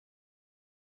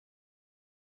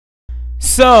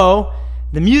So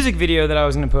the music video that I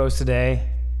was going to post today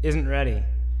isn't ready,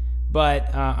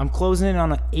 but I'm closing in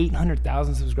on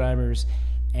 800,000 subscribers,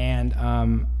 and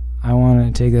I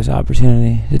want to take this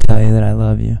opportunity to tell you that I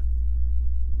love you.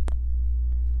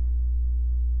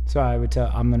 So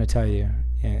I'm going to tell you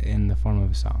in the form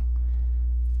of a song.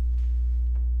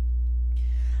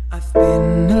 I've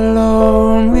been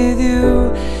alone with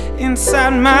you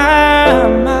inside my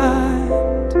mind,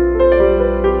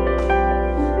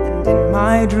 and in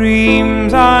my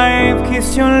dreams I've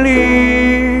kissed your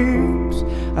lips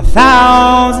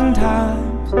 1,000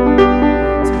 times.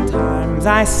 Sometimes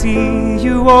I see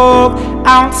you walk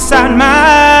outside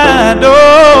my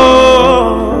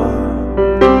door.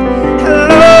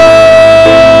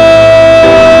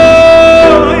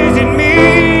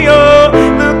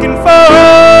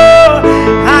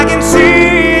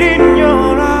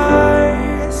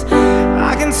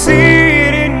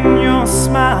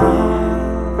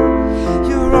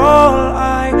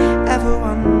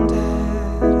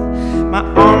 My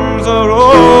arms are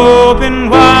open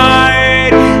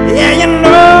wide. Yeah, you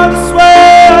know just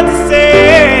what to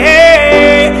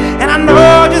say, and I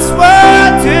know just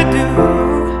what to do,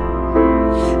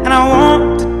 and I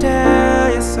want to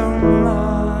tell you so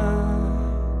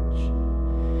much.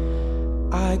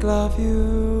 I love you.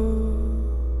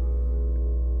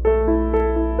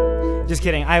 Just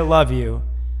kidding, I love you.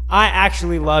 I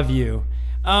actually love you.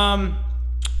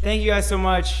 Thank you guys so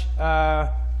much.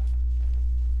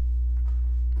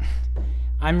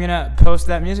 I'm gonna post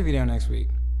that music video next week.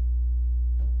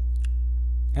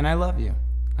 And I love you.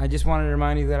 I just wanted to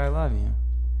remind you that I love you.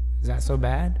 Is that so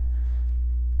bad?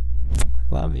 I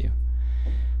love you.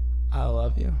 I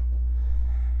love you.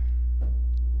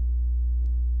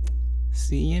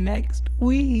 See you next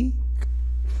week.